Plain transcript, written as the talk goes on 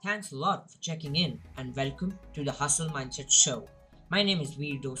thanks a lot for checking in and welcome to the Hustle Mindset Show. My name is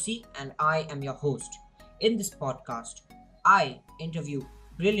Veer Dosi and I am your host. In this podcast, I interview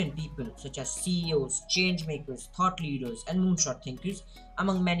brilliant people such as CEOs, change makers, thought leaders, and moonshot thinkers,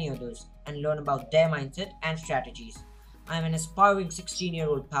 among many others, and learn about their mindset and strategies. I am an aspiring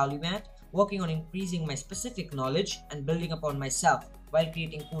 16-year-old polymath working on increasing my specific knowledge and building upon myself while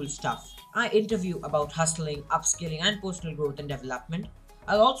creating cool stuff. I interview about hustling, upskilling, and personal growth and development.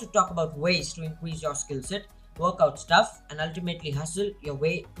 I'll also talk about ways to increase your skill set, work out stuff, and ultimately hustle your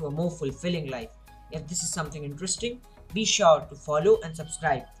way to a more fulfilling life. If this is something interesting, be sure to follow and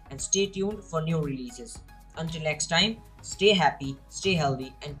subscribe and stay tuned for new releases. Until next time, stay happy, stay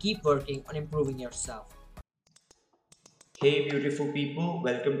healthy, and keep working on improving yourself. Hey, beautiful people,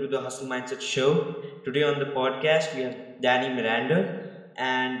 welcome to the Hustle Mindset Show. Today on the podcast, we have Danny Miranda.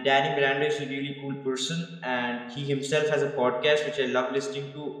 And Danny Miranda is a really cool person, and he himself has a podcast which I love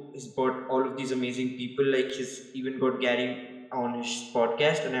listening to. He's got all of these amazing people, like he's even got Gary on his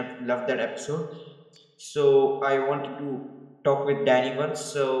podcast, and I've loved that episode. So I wanted to talk with Danny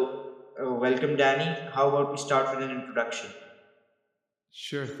once. Welcome, Danny. How about we start with an introduction?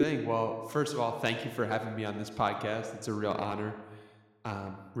 Sure thing. Well, first of all, thank you for having me on this podcast. It's a real honor.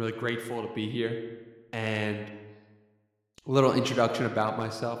 Really grateful to be here. And a little introduction about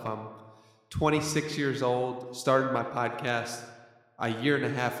myself. I'm 26 years old, started my podcast a year and a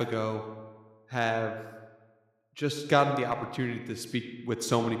half ago, have just gotten the opportunity to speak with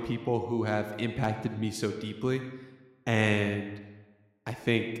so many people who have impacted me so deeply. And I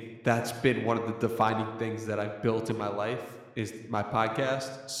think that's been one of the defining things that I've built in my life is my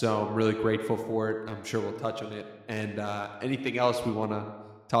podcast. So I'm really grateful for it. I'm sure we'll touch on it and anything else we want to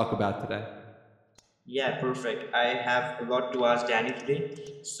talk about today. Yeah, perfect. I have a lot to ask Danny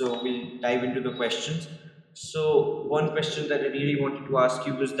today, so we'll dive into the questions. So, one question that I really wanted to ask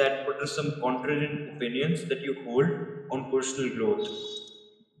you was that what are some contrarian opinions that you hold on personal growth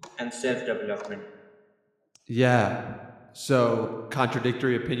and self development? Yeah. So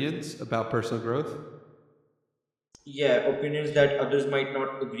contradictory opinions about personal growth. Yeah, opinions that others might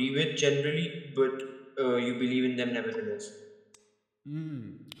not agree with generally, but you believe in them nevertheless.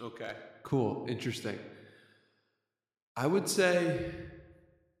 Okay. Cool. Interesting. I would say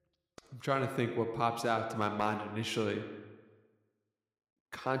I'm trying to think what pops out to my mind initially.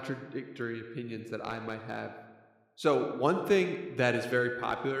 Contradictory opinions that I might have. So one thing that is very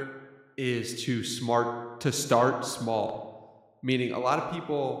popular is to start small. Meaning a lot of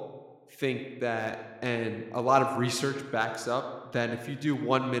people think that and a lot of research backs up that if you do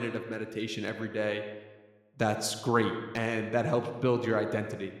 1 minute of meditation every day, that's great and that helps build your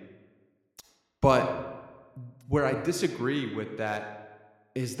identity. But where I disagree with that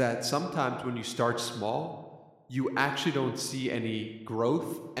is that sometimes when you start small, you actually don't see any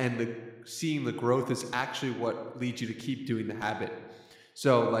growth, and the seeing the growth is actually what leads you to keep doing the habit.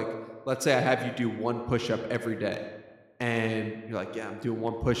 So, like, let's say I have you do one push up every day, and you're like, yeah, I'm doing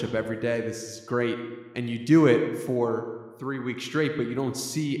one push up every day. This is great. And you do it for 3 weeks straight, but you don't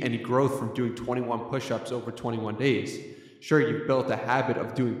see any growth from doing 21 push ups over 21 days. Sure, you've built a habit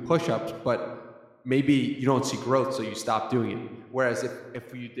of doing push ups, but maybe you don't see growth, so you stop doing it. Whereas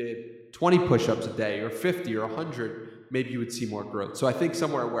if you did 20 push ups a day, or 50 or 100, maybe you would see more growth. So I think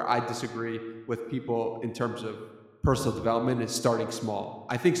somewhere where I disagree with people in terms of personal development is starting small.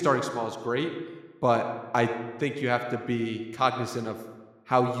 I think starting small is great, but I think you have to be cognizant of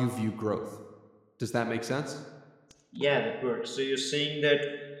how you view growth. Does that make sense? Yeah, that works. So, you're saying that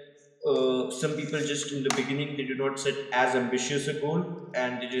some people just in the beginning they do not set as ambitious a goal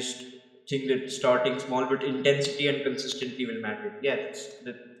and they just think that starting small but intensity and consistency will matter. Yeah,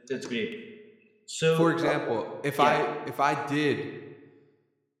 that's great. For So example, yeah, if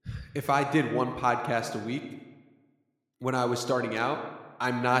I did one podcast a week when I was starting out,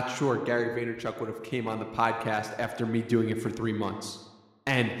 I'm not sure Gary Vaynerchuk would have came on the podcast after me doing it for 3 months.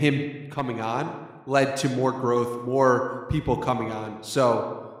 And him coming on led to more growth, more people coming on.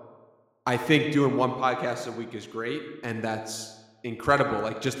 So I think doing one podcast a week is great, and that's incredible.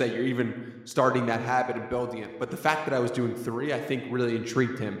 Like just that you're even starting that habit and building it. But the fact that I was doing three, I think really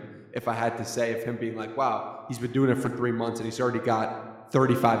intrigued him. If I had to say, of him being like, wow, he's been doing it for 3 months and he's already got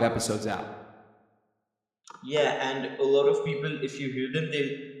 35 episodes out. yeah, and a lot of people, if you hear them,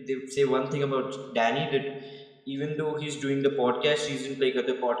 they say one thing about Danny that even though he's doing the podcast, he isn't like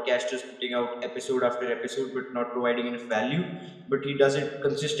other podcasters putting out episode after episode but not providing enough value. But he does it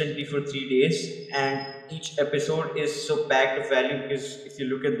consistently for 3 days, and each episode is so packed of value because if you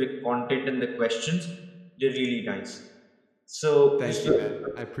look at the content and the questions, they're really nice. So this Thank you, was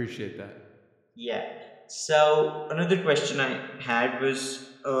man. I appreciate that. yeah. So another question I had was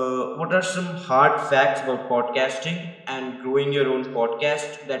what are some hard facts about podcasting and growing your own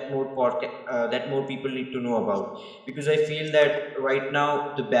podcast that that more people need to know about? Because I feel that right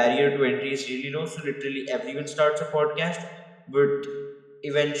now the barrier to entry is really low, so literally everyone starts a podcast, but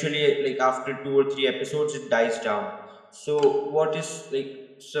eventually, like after 2 or 3 episodes, it dies down. So, what is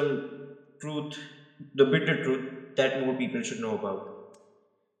like some truth, the bitter truth that more people should know about?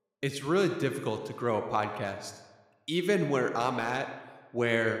 It's really difficult to grow a podcast. Even where I'm at,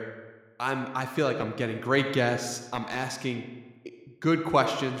 where I feel like I'm getting great guests, I'm asking good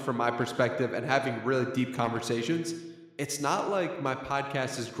questions from my perspective and having really deep conversations. It's not like my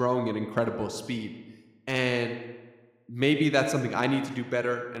podcast is growing at incredible speed. And maybe that's something I need to do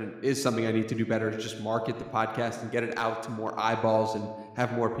better, and it is something I need to do better, is just market the podcast and get it out to more eyeballs and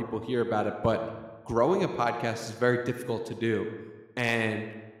have more people hear about it. But growing a podcast is very difficult to do.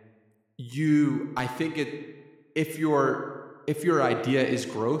 And I think if your idea is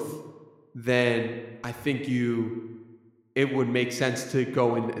growth, then I think it would make sense to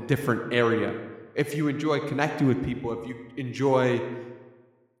go in a different area. If you enjoy connecting with people, if you enjoy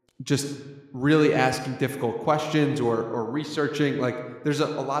just really asking difficult questions or researching, like there's a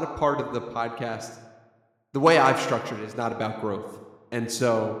lot of part of the podcast, the way I've structured it is not about growth. And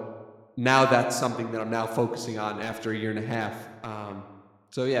so now that's something that I'm now focusing on after a year and a half.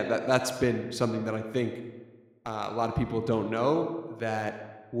 So yeah, that's been something that I think a lot of people don't know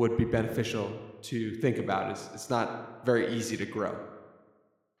that would be beneficial to think about. It's not very easy to grow.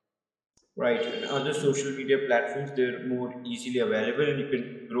 Right, and other social media platforms, they're more easily available and you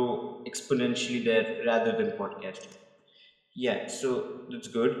can grow exponentially there rather than podcasting. Yeah, so that's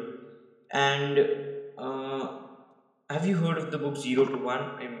good. And uh, have you heard of the book Zero to One?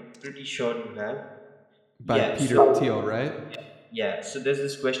 I'm pretty sure you have. By Yeah, Peter so Thiel, right? yeah, so there's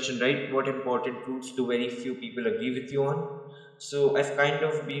this question, right? What important truths do very few people agree with you on? So I've kind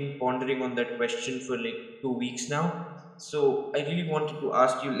of been pondering on that question for like 2 weeks now. So I really wanted to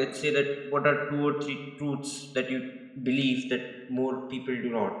ask you, let's say that what are 2 or 3 truths that you believe that more people do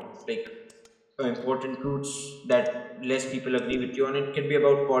not? Like important truths that less people agree with you on. It can be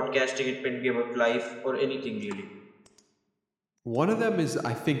about podcasting, it can be about life or anything really. One of them is,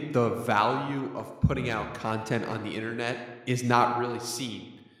 I think, the value of putting out content on the internet is not really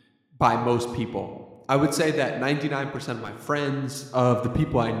seen by most people. I would say that 99% of my friends, of the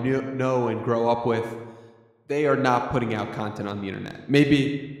people I know and grow up with, they are not putting out content on the internet.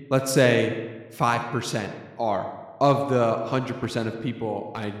 Maybe, let's say, 5% are of the 100% of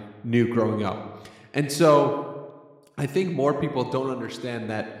people I knew growing up. And so I think more people don't understand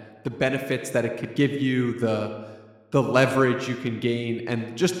that the benefits that it could give you, the leverage you can gain,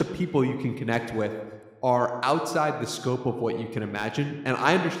 and just the people you can connect with are outside the scope of what you can imagine. And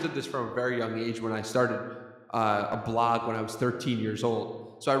I understood this from a very young age when I started a blog when I was 13 years old.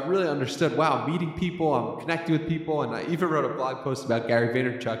 So I really understood, wow, meeting people, I'm connecting with people. And I even wrote a blog post about Gary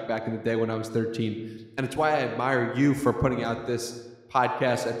Vaynerchuk back in the day when I was 13. And it's why I admire you for putting out this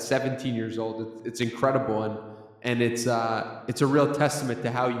podcast at 17 years old. It's incredible. And it's a real testament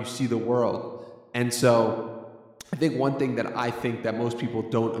to how you see the world. And so I think one thing that I think that most people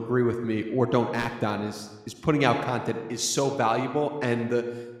don't agree with me or don't act on is putting out content is so valuable, and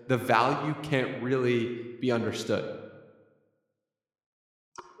the value can't really be understood.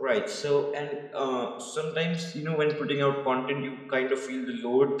 Right. So, and sometimes, when putting out content, you kind of feel the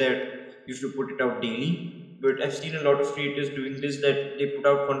load that you should put it out daily. But I've seen a lot of creators doing this, that they put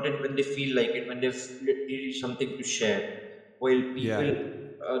out content when they feel like it, when they've really something to share. While Yeah. people,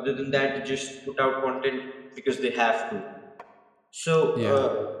 other than that, they just put out content because they have to. So,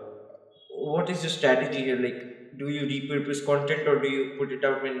 Yeah. what is your strategy here? Like, do you repurpose content or do you put it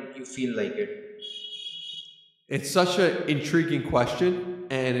out when you feel like it? It's such an intriguing question,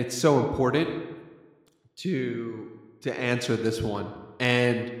 and it's so important to answer this one.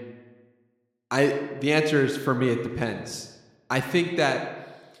 And the answer is, for me, it depends. I think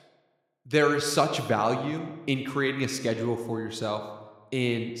that there is such value in creating a schedule for yourself,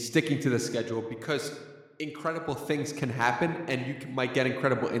 in sticking to the schedule, because incredible things can happen and might get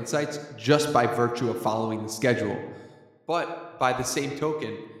incredible insights just by virtue of following the schedule. But by the same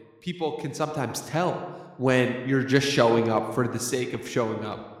token, people can sometimes tell when you're just showing up for the sake of showing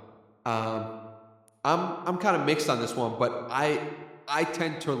up. I'm kind of mixed on this one, but I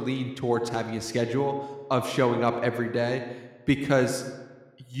tend to lean towards having a schedule of showing up every day, because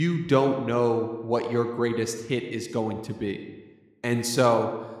you don't know what your greatest hit is going to be. And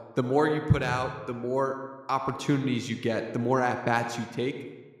so the more you put out, the more opportunities you get, the more at bats you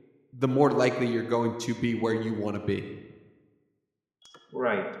take, the more likely you're going to be where you want to be.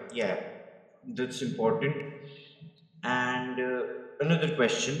 Right. Yeah, that's important. And another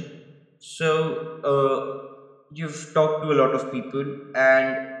question. So, you've talked to a lot of people,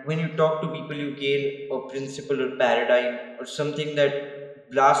 and when you talk to people, you gain a principle or paradigm or something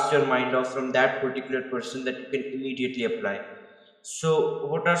that blasts your mind off from that particular person that you can immediately apply. So,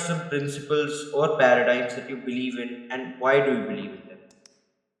 what are some principles or paradigms that you believe in, and why do you believe in them?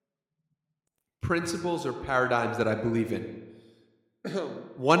 Principles or paradigms that I believe in.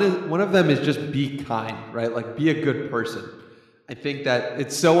 One of them is just be kind, right? Like be a good person. I think that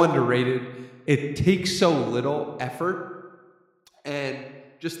it's so underrated. It takes so little effort, and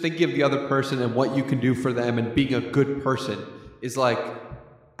just thinking of the other person and what you can do for them and being a good person is like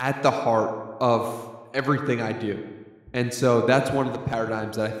at the heart of everything I do. And so that's one of the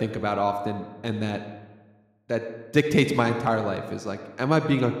paradigms that I think about often, and that dictates my entire life is like, am I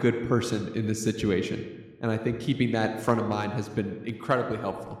being a good person in this situation? And I think keeping that front of mind has been incredibly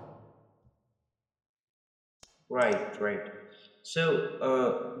helpful. Right, right.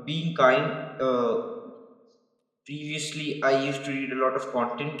 So, being kind. Previously, I used to read a lot of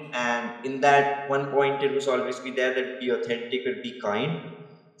content, and in that one point, it was always be there that be authentic or be kind.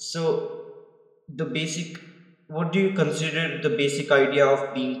 So, the basic, what do you consider the basic idea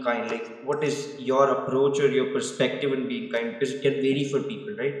of being kind? Like, what is your approach or your perspective in being kind? Because it can vary for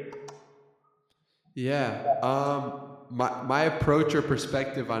people, right? Yeah. My approach or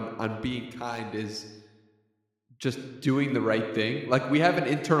perspective on being kind is just doing the right thing. Like we have an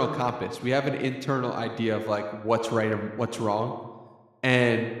internal compass. We have an internal idea of like what's right and what's wrong.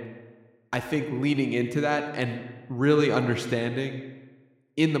 And I think leaning into that and really understanding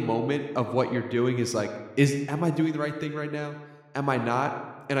in the moment of what you're doing is like, is am I doing the right thing right now? Am I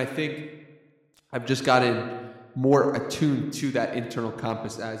not? And I think I've just gotten more attuned to that internal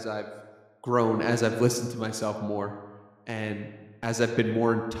compass as I've grown, as I've listened to myself more, and as I've been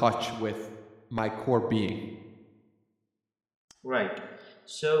more in touch with my core being. Right.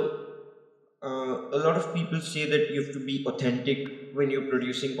 So, a lot of people say that you have to be authentic when you're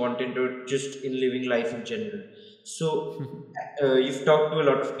producing content or just in living life in general. So, you've talked to a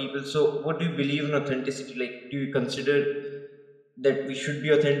lot of people. So, what do you believe in authenticity? Like, do you consider that we should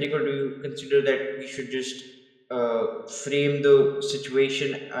be authentic, or do you consider that we should just frame the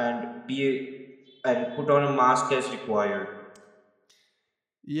situation and be and put on a mask as required?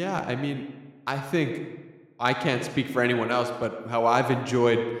 Yeah, I mean, I think I can't speak for anyone else, but how I've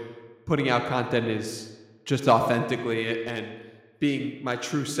enjoyed putting out content is just authentically and being my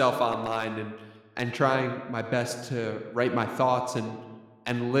true self online and trying my best to write my thoughts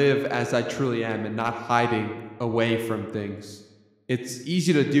and live as I truly am and not hiding away from things. It's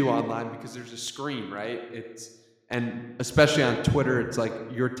easy to do online because there's a screen, right? It's and especially on Twitter, it's like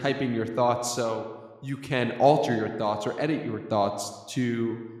you're typing your thoughts so you can alter your thoughts or edit your thoughts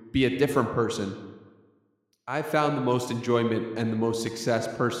to be a different person. I found the most enjoyment and the most success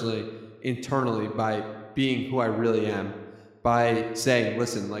personally internally by being who I really am, by saying,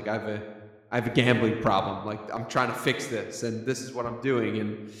 listen, like I have a gambling problem. Like I'm trying to fix this and this is what I'm doing.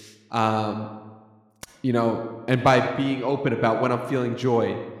 And um, and by being open about when I'm feeling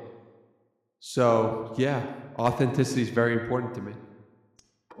joy. So yeah, authenticity is very important to me.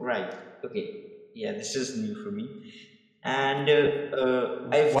 Right. Okay. Yeah, this is new for me, and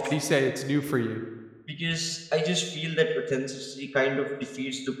I've Why do you say it's new for you? because I just feel that authenticity kind of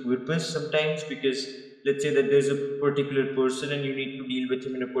defeats the purpose sometimes. Because let's say that there's a particular person and you need to deal with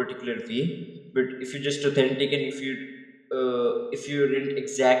him in a particular way, but if you're just authentic and if you aren't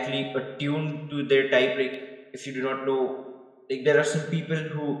exactly attuned to their type, like if you do not know, like there are some people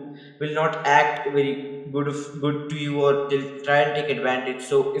who will not act very good to you, or they'll try and take advantage.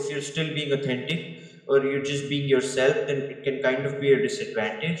 So if you're still being authentic or you're just being yourself, then it can kind of be a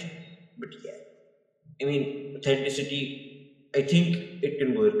disadvantage. But yeah, I mean, authenticity, I think it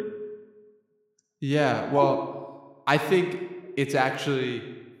can work. Yeah, well, I think it's actually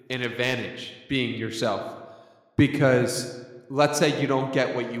an advantage being yourself because let's say you don't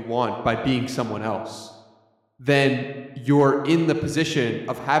get what you want by being someone else, then you're in the position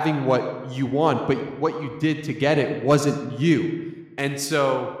of having what you want, but what you did to get it wasn't you. And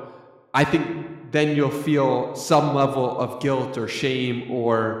so I think then you'll feel some level of guilt or shame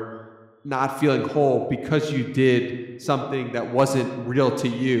or not feeling whole because you did something that wasn't real to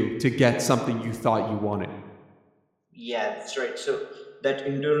you to get something you thought you wanted. Yeah, that's right. So that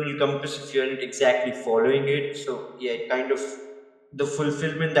internal compass, if you aren't exactly following it, so yeah, it kind of the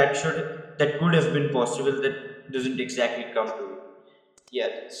fulfillment that could have been possible, that doesn't exactly come to it. Yeah,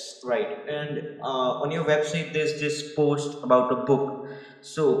 that's right. And on your website, there's this post about a book.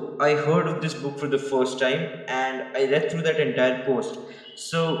 So I heard of this book for the first time, and I read through that entire post.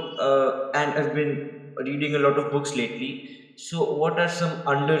 So and I've been reading a lot of books lately. So, what are some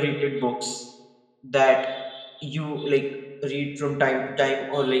underrated books that you like read from time to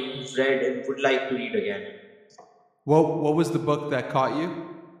time, or like you've read and would like to read again? What was the book that caught you?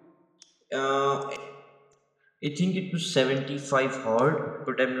 I think it was 75 hard,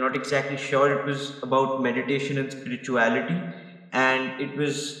 but I'm not exactly sure. It was about meditation and spirituality, and it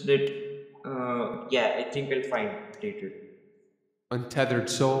was that. Yeah, I think I'll find it later. Untethered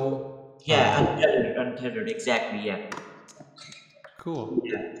Soul. Yeah, untethered, untethered. Exactly. Yeah, Cool.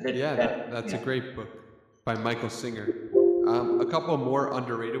 yeah. That Yeah, that. that's a Yeah. great book by Michael Singer. A couple more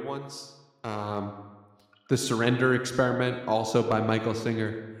underrated ones. The Surrender Experiment, also by Michael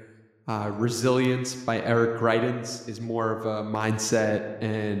Singer. Resilience by Eric Greitens is more of a mindset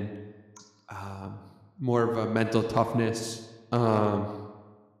and um, more of a mental toughness.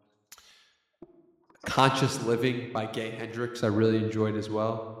 Conscious Living by Gay Hendricks, I really enjoyed as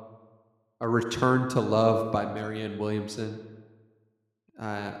well. A Return to Love by Marianne Williamson.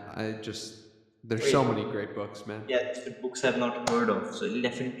 I just, there's Wait. so many great books, man. Yeah, these are books I've not heard of, so I'll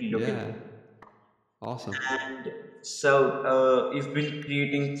definitely look into. Yeah, awesome. And so, you've been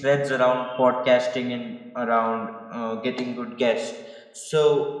creating threads around podcasting and around getting good guests.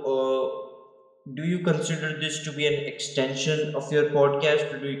 So, do you consider this to be an extension of your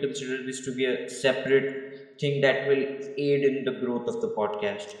podcast, or do you consider this to be a separate thing that will aid in the growth of the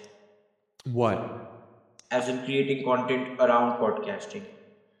podcast, What? as in creating content around podcasting?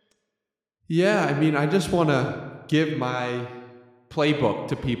 Yeah, I mean, I just want to give my playbook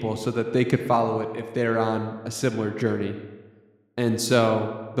to people so that they could follow it if they're on a similar journey. And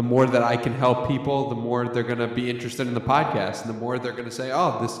so the more that I can help people, the more they're going to be interested in the podcast and the more they're going to say,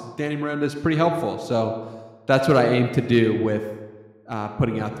 oh, this Danny Miranda is pretty helpful. So that's what I aim to do with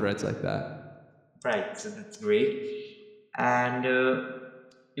putting out threads like that. Right, so that's great. And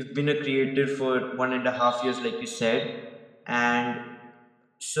you've been a creator for 1.5 years, like you said. And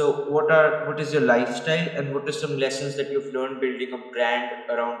so, what is your lifestyle, and what are some lessons that you've learned building a brand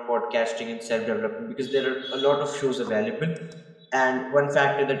around podcasting and self development? Because there are a lot of shows available, and one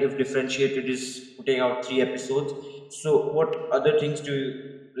factor that you've differentiated is putting out 3 episodes. So, what other things do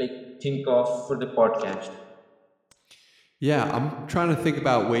you like think of for the podcast? Yeah, I'm trying to think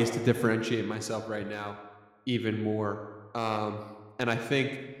about ways to differentiate myself right now even more. And I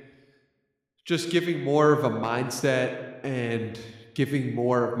think just giving more of a mindset and giving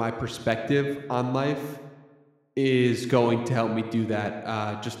more of my perspective on life is going to help me do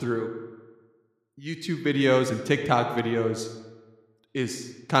that just through YouTube videos and TikTok videos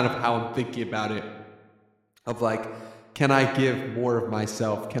is kind of how I'm thinking about it of like can I give more of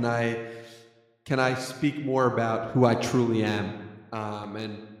myself? Can I speak more about who I truly am?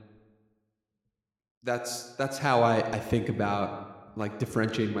 And that's how I think about like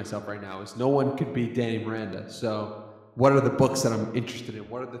differentiating myself right now is no one could be Danny Miranda. So what are the books that I'm interested in?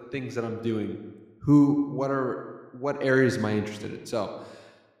 What are the things that I'm doing? What areas am I interested in? So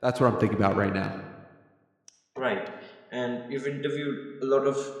that's what I'm thinking about right now. Right. And you've interviewed a lot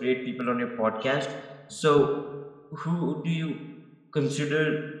of great people on your podcast. So, who do you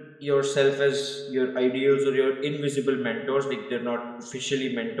consider yourself as your ideals or your invisible mentors? Like they're not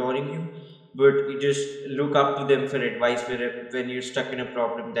officially mentoring you, but you just look up to them for advice when you're stuck in a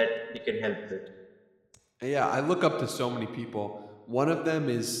problem that they can help with. Yeah, I look up to so many people. One of them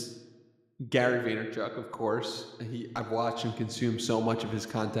is Gary Vaynerchuk, of course. I've watched and consumed so much of his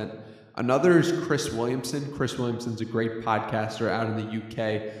content. Another is Chris Williamson. Chris Williamson's a great podcaster out in the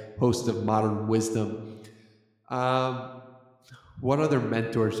UK, host of Modern Wisdom. Um, what other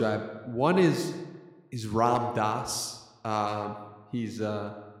mentors do I have? One is Ram Dass. He's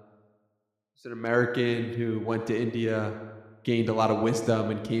an American who went to India, gained a lot of wisdom,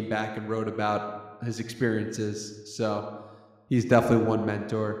 and came back and wrote about his experiences. So he's definitely one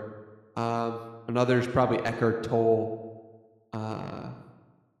mentor. Another is probably Eckhart Tolle,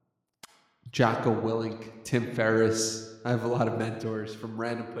 Jocko Willink, Tim Ferriss. I have a lot of mentors from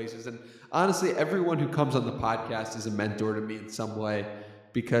random places. And honestly, everyone who comes on the podcast is a mentor to me in some way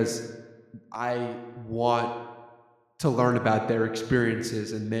because I want to learn about their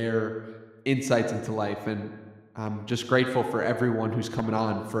experiences and their insights into life. And I'm just grateful for everyone who's coming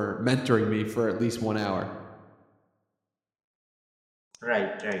on for mentoring me for at least 1 hour.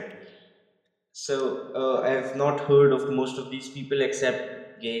 Right, right. So, I have not heard of most of these people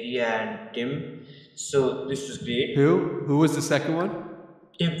except Gary and Tim. So, this was great. Who? Who was the second one?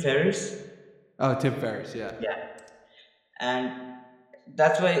 Tim Ferriss. Oh, Tim Ferriss. Yeah. Yeah. And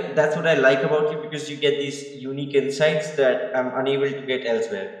that's what I like about you, because you get these unique insights that I'm unable to get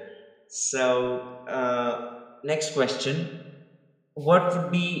elsewhere. So, next question: what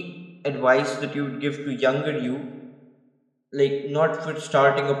would be advice that you would give to younger you like not for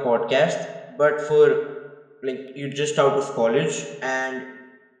starting a podcast, but for like you're just out of college, and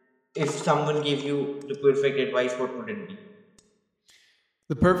if someone gave you the perfect advice, what would it be?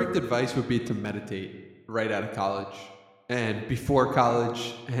 The perfect advice would be to meditate right out of college and before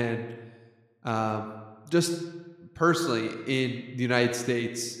college, and just personally in the United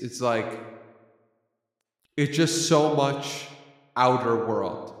States, it's like it's just so much outer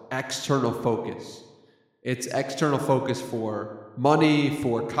world, external focus. It's external focus for money,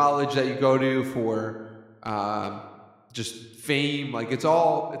 for college that you go to, for just fame. Like it's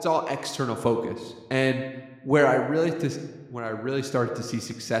all external focus. And when I really started to see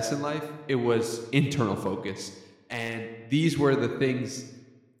success in life, it was internal focus. And these were the things,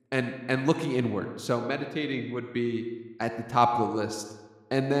 and looking inward. So meditating would be at the top of the list.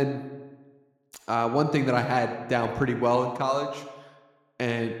 And then one thing that I had down pretty well in college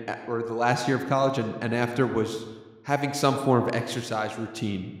and or the last year of college and after was having some form of exercise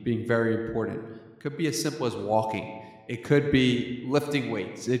routine being very important. Could be as simple as walking. It could be lifting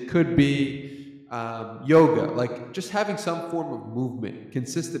weights. It could be yoga. Like just having some form of movement,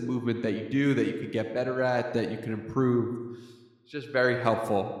 consistent movement that you do, that you could get better at, that you can improve. It's just very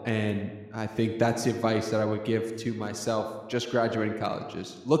helpful. And I think that's the advice that I would give to myself just graduating college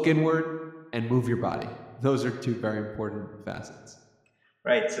is look inward and move your body. Those are two very important facets.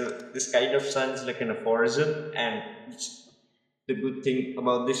 Right. So this kind of sounds like an aphorism, and the good thing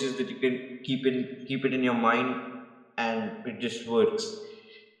about this is that you can keep it in your mind, and it just works.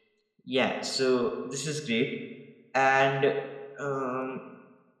 Yeah. So this is great. And um,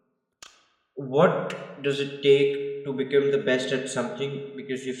 what does it take to become the best at something?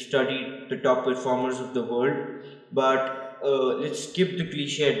 Because you've studied the top performers of the world, but let's skip the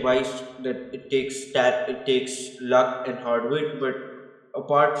cliche advice that it takes luck and hard work. But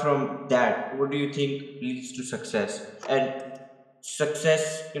apart from that, what do you think leads to success? And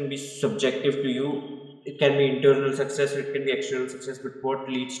success can be subjective to you. It can be internal success, it can be external success, but what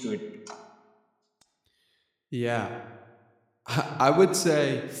leads to it? Yeah. I would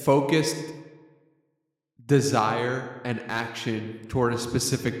say focused desire and action toward a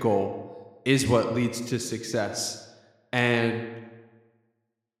specific goal is what leads to success. And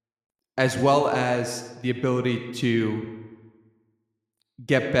as well as the ability to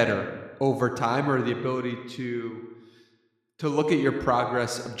get better over time, or the ability to look at your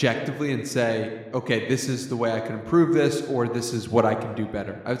progress objectively and say, okay, this is the way I can improve this, or this is what I can do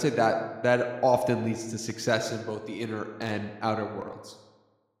better. I would say that that often leads to success in both the inner and outer worlds.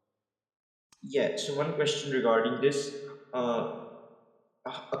 Yeah, so one question regarding this. Uh,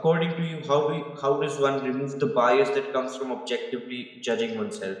 According to you, how does one remove the bias that comes from objectively judging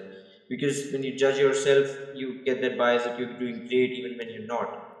oneself? Because when you judge yourself, you get that bias that you're doing great even when you're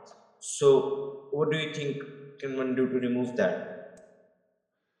not. So what do you think can one do to remove that?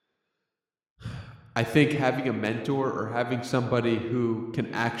 I think having a mentor or having somebody who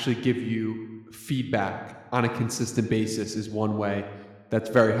can actually give you feedback on a consistent basis is one way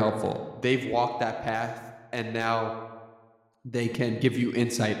that's very helpful. They've walked that path and now they can give you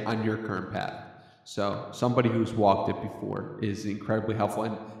insight on your current path. So somebody who's walked it before is incredibly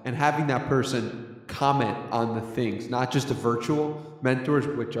helpful. And having that person comment on the things, not just the virtual mentors,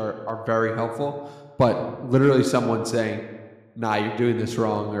 which are very helpful, but literally someone saying, nah, you're doing this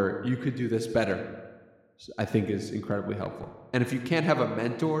wrong, or you could do this better, I think is incredibly helpful. And if you can't have a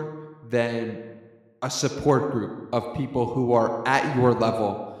mentor, then a support group of people who are at your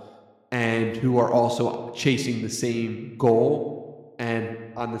level and who are also chasing the same goal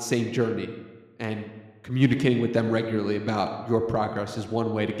and on the same journey, and communicating with them regularly about your progress is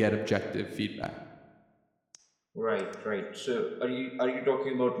one way to get objective feedback. Right, right. So are you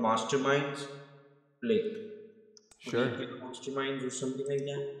talking about masterminds, like Sure. weekly masterminds or something like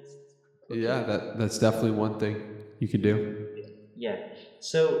that? Yeah, Okay. that's definitely one thing you can do. Yeah.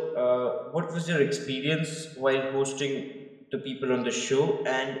 So what was your experience while hosting the people on the show,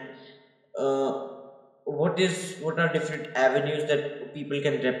 and uh, what are different avenues that people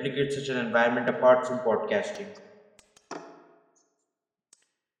can replicate such an environment apart from podcasting?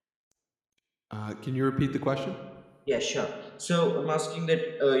 Can you repeat the question? Yeah, sure. So I'm asking that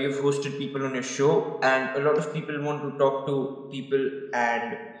you've hosted people on your show, and a lot of people want to talk to people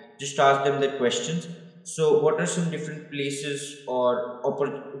and just ask them their questions. So what are some different places or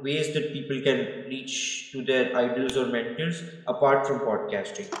ways that people can reach to their idols or mentors apart from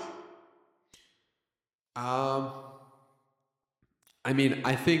podcasting? Um, I mean,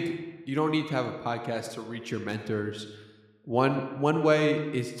 I think you don't need to have a podcast to reach your mentors. One way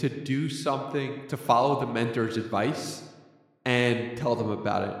is to do something to follow the mentor's advice and tell them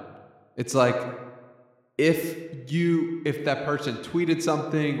about it. It's like if that person tweeted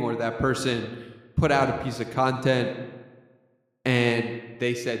something or that person put out a piece of content and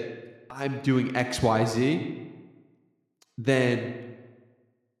they said, I'm doing XYZ, then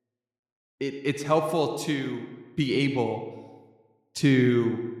it's helpful to be able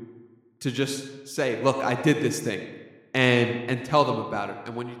to just say, look, I did this thing, and tell them about it.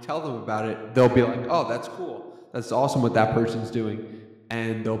 And when you tell them about it, they'll be like, oh, that's cool. That's awesome what that person's doing.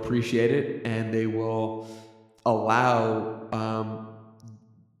 And they'll appreciate it, and they will allow,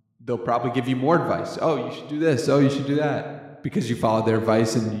 they'll probably give you more advice. Oh, you should do this. Oh, you should do that. Because you followed their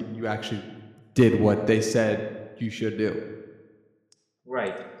advice and you actually did what they said you should do.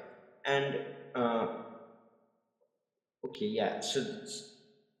 Right. And okay, yeah. So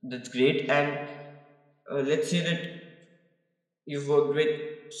that's great. And let's say that you've worked with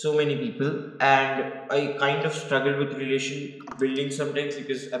so many people, and I kind of struggle with relation building sometimes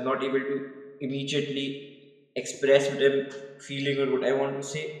because I'm not able to immediately express what I'm feeling or what I want to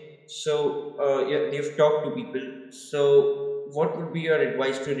say. So yeah, you've talked to people. So what would be your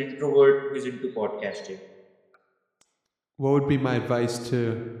advice to an introvert who is into podcasting? What would be my advice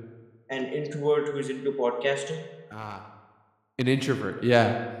to An introvert who is into podcasting? an introvert?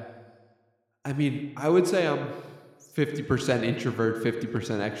 Yeah. I mean, I would say I'm 50% introvert, 50%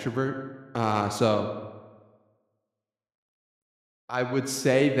 extrovert. So I would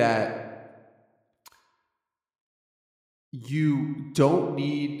say that you don't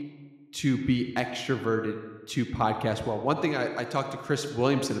need to be extroverted to podcast well. One thing I talked to Chris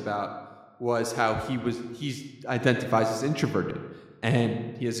Williamson about was how he identifies as introverted,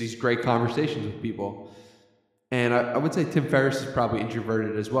 and he has these great conversations with people. And I would say Tim Ferriss is probably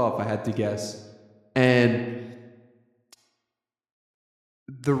introverted as well, if I had to guess. And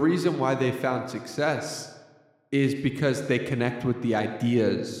the reason why they found success is because they connect with the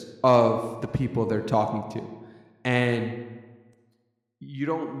ideas of the people they're talking to. And you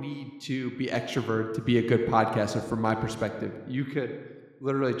don't need to be extrovert to be a good podcaster from my perspective. You could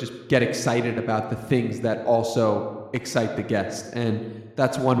literally just get excited about the things that also excite the guest. And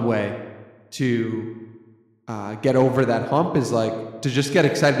that's one way to get over that hump, is like to just get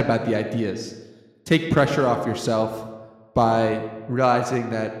excited about the ideas. Take pressure off yourself by realizing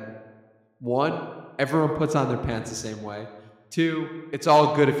that, one, everyone puts on their pants the same way. Two, it's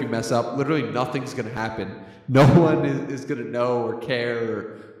all good if you mess up. Literally nothing's going to happen. No one is going to know or care.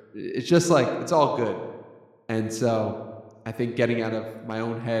 Or, it's just like, it's all good. And so I think getting out of my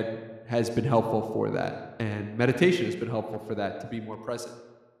own head has been helpful for that. And meditation has been helpful for that, to be more present.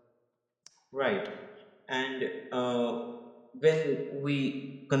 Right. And when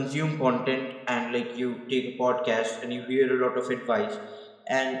we consume content and like you take a podcast and you hear a lot of advice,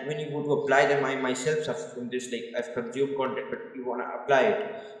 and when you go to apply them, I myself suffer from this. Like, I've consumed content but you want to apply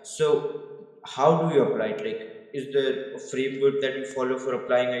it. So how do you apply it? Like, is there a framework that you follow for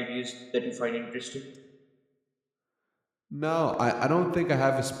applying ideas that you find interesting? No, I don't think I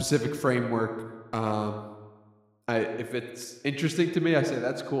have a specific framework. If it's interesting to me, I say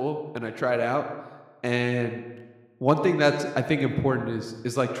that's cool, and I try it out. And one thing that's I think important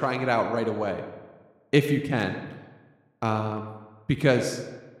is like trying it out right away, if you can, because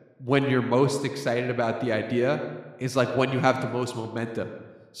when you're most excited about the idea is like when you have the most momentum.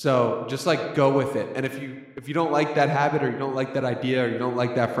 So just like go with it. And if you don't like that habit, or you don't like that idea, or you don't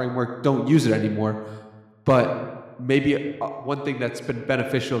like that framework, don't use it anymore. But maybe one thing that's been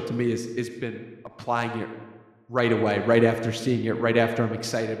beneficial to me is been applying it right away, right after seeing it, right after I'm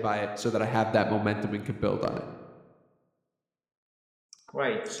excited by it, so that I have that momentum and can build on it.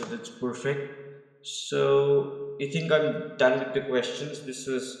 Right, so that's perfect. So you think I'm done with the questions? This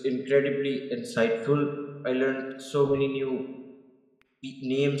was incredibly insightful. I learned so many new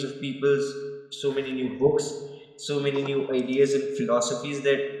names of peoples, so many new books, so many new ideas and philosophies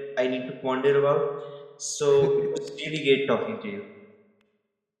that I need to ponder about. So it was really great talking to you.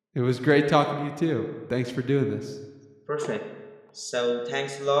 It was great talking to you too. Thanks for doing this. Perfect. So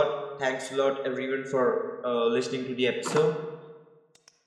thanks a lot. Thanks a lot, everyone, for listening to the episode.